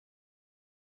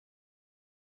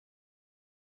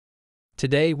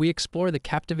Today, we explore the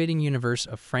captivating universe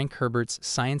of Frank Herbert's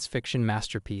science fiction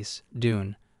masterpiece,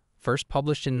 Dune. First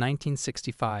published in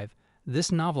 1965,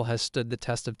 this novel has stood the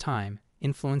test of time,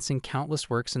 influencing countless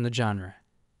works in the genre.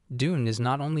 Dune is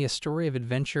not only a story of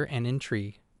adventure and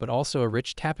intrigue, but also a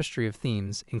rich tapestry of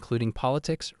themes, including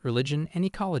politics, religion, and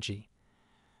ecology.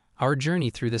 Our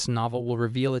journey through this novel will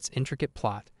reveal its intricate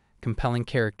plot, compelling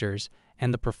characters,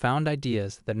 and the profound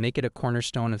ideas that make it a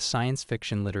cornerstone of science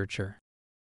fiction literature.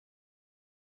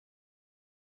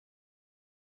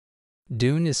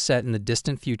 Dune is set in the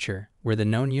distant future, where the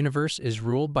known universe is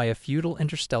ruled by a feudal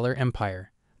interstellar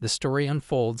empire. The story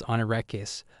unfolds on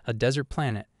Arrakis, a desert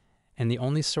planet, and the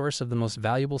only source of the most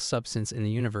valuable substance in the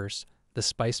universe, the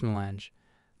spice melange.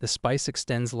 The spice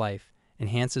extends life,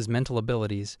 enhances mental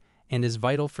abilities, and is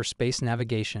vital for space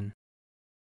navigation.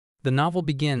 The novel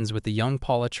begins with the young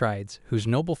Paul Atreides, whose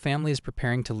noble family is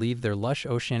preparing to leave their lush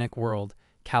oceanic world,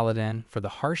 Caladan, for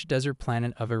the harsh desert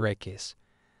planet of Arrakis.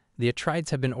 The Atreides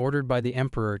have been ordered by the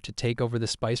Emperor to take over the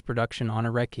spice production on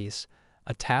Arrakis,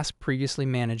 a task previously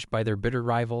managed by their bitter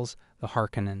rivals, the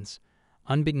Harkonnens.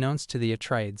 Unbeknownst to the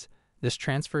Atreides, this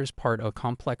transfer is part of a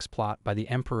complex plot by the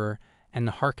Emperor and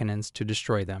the Harkonnens to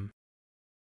destroy them.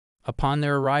 Upon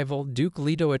their arrival, Duke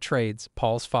Leto Atreides,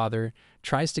 Paul's father,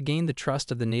 tries to gain the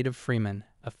trust of the native Freemen,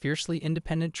 a fiercely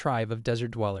independent tribe of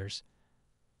desert dwellers.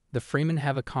 The Freemen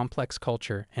have a complex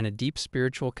culture and a deep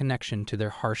spiritual connection to their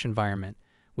harsh environment,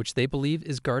 which they believe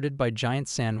is guarded by giant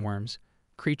sandworms,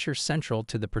 creatures central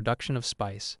to the production of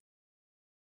spice.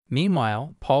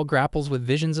 Meanwhile, Paul grapples with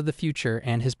visions of the future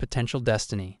and his potential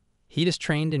destiny. He is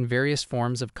trained in various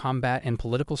forms of combat and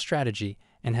political strategy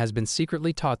and has been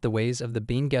secretly taught the ways of the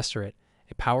Bene Gesserit,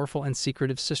 a powerful and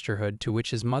secretive sisterhood to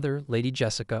which his mother, Lady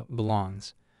Jessica,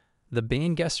 belongs. The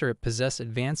Bene Gesserit possess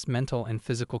advanced mental and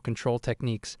physical control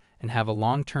techniques and have a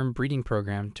long-term breeding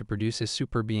program to produce a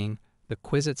super being, the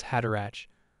Kwisatz Haderach,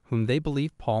 whom they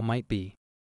believe Paul might be.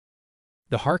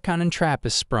 The Harkonnen trap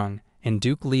is sprung, and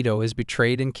Duke Leto is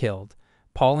betrayed and killed.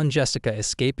 Paul and Jessica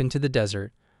escape into the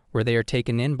desert, where they are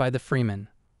taken in by the Freemen.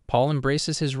 Paul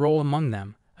embraces his role among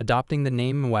them, adopting the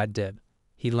name Muad'Dib.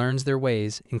 He learns their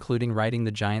ways, including riding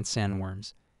the giant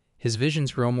sandworms. His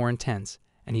visions grow more intense,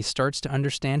 and he starts to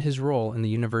understand his role in the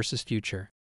universe's future.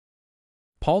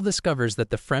 Paul discovers that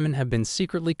the Fremen have been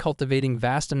secretly cultivating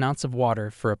vast amounts of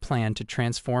water for a plan to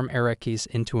transform Arrakis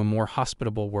into a more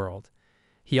hospitable world.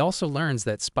 He also learns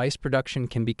that spice production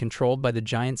can be controlled by the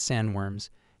giant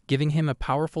sandworms, giving him a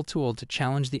powerful tool to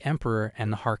challenge the Emperor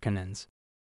and the Harkonnens.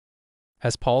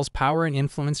 As Paul's power and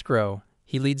influence grow,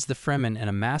 he leads the Fremen in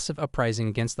a massive uprising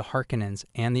against the Harkonnens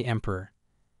and the Emperor.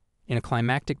 In a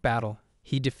climactic battle,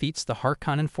 he defeats the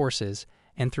Harkonnen forces,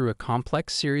 and through a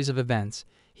complex series of events,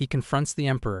 he confronts the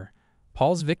Emperor.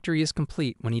 Paul's victory is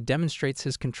complete when he demonstrates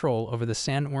his control over the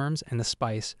sandworms and the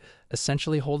spice,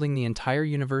 essentially holding the entire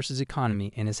universe's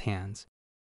economy in his hands.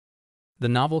 The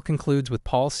novel concludes with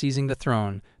Paul seizing the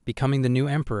throne, becoming the new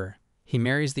emperor. He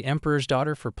marries the emperor's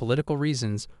daughter for political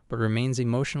reasons, but remains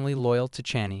emotionally loyal to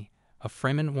Chani, a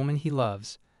Fremen woman he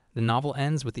loves. The novel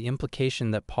ends with the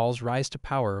implication that Paul's rise to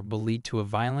power will lead to a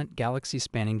violent,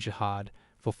 galaxy-spanning jihad,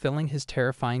 fulfilling his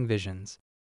terrifying visions.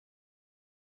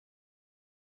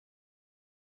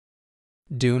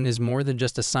 Dune is more than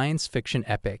just a science fiction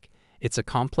epic. It's a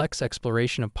complex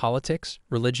exploration of politics,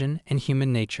 religion, and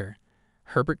human nature.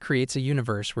 Herbert creates a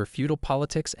universe where feudal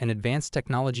politics and advanced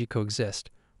technology coexist,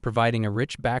 providing a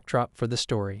rich backdrop for the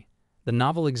story. The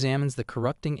novel examines the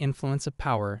corrupting influence of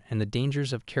power and the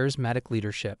dangers of charismatic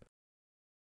leadership.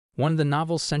 One of the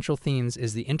novel's central themes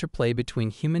is the interplay between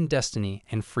human destiny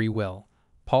and free will.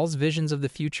 Paul's visions of the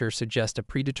future suggest a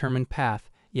predetermined path,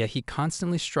 yet he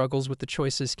constantly struggles with the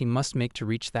choices he must make to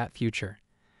reach that future.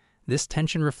 This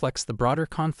tension reflects the broader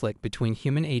conflict between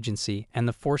human agency and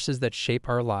the forces that shape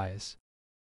our lives.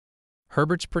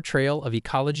 Herbert's portrayal of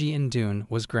ecology in Dune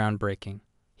was groundbreaking.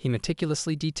 He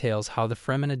meticulously details how the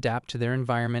Fremen adapt to their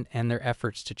environment and their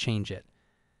efforts to change it.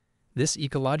 This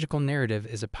ecological narrative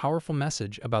is a powerful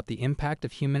message about the impact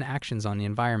of human actions on the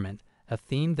environment, a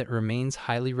theme that remains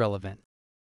highly relevant.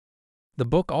 The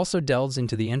book also delves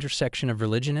into the intersection of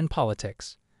religion and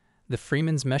politics. The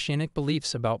Freemen's messianic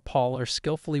beliefs about Paul are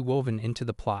skillfully woven into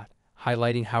the plot,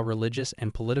 highlighting how religious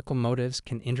and political motives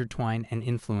can intertwine and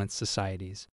influence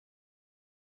societies.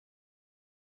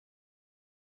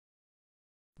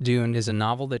 Dune is a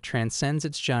novel that transcends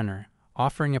its genre,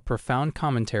 offering a profound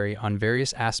commentary on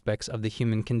various aspects of the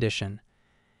human condition.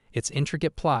 Its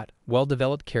intricate plot,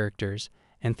 well-developed characters,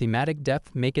 and thematic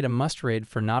depth make it a must-read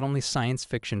for not only science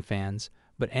fiction fans,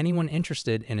 but anyone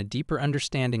interested in a deeper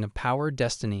understanding of power,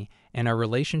 destiny, and our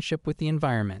relationship with the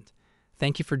environment.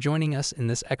 Thank you for joining us in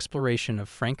this exploration of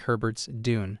Frank Herbert's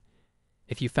Dune.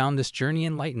 If you found this journey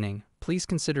enlightening, please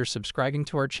consider subscribing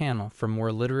to our channel for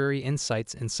more literary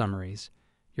insights and summaries.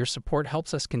 Your support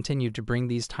helps us continue to bring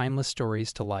these timeless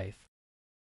stories to life.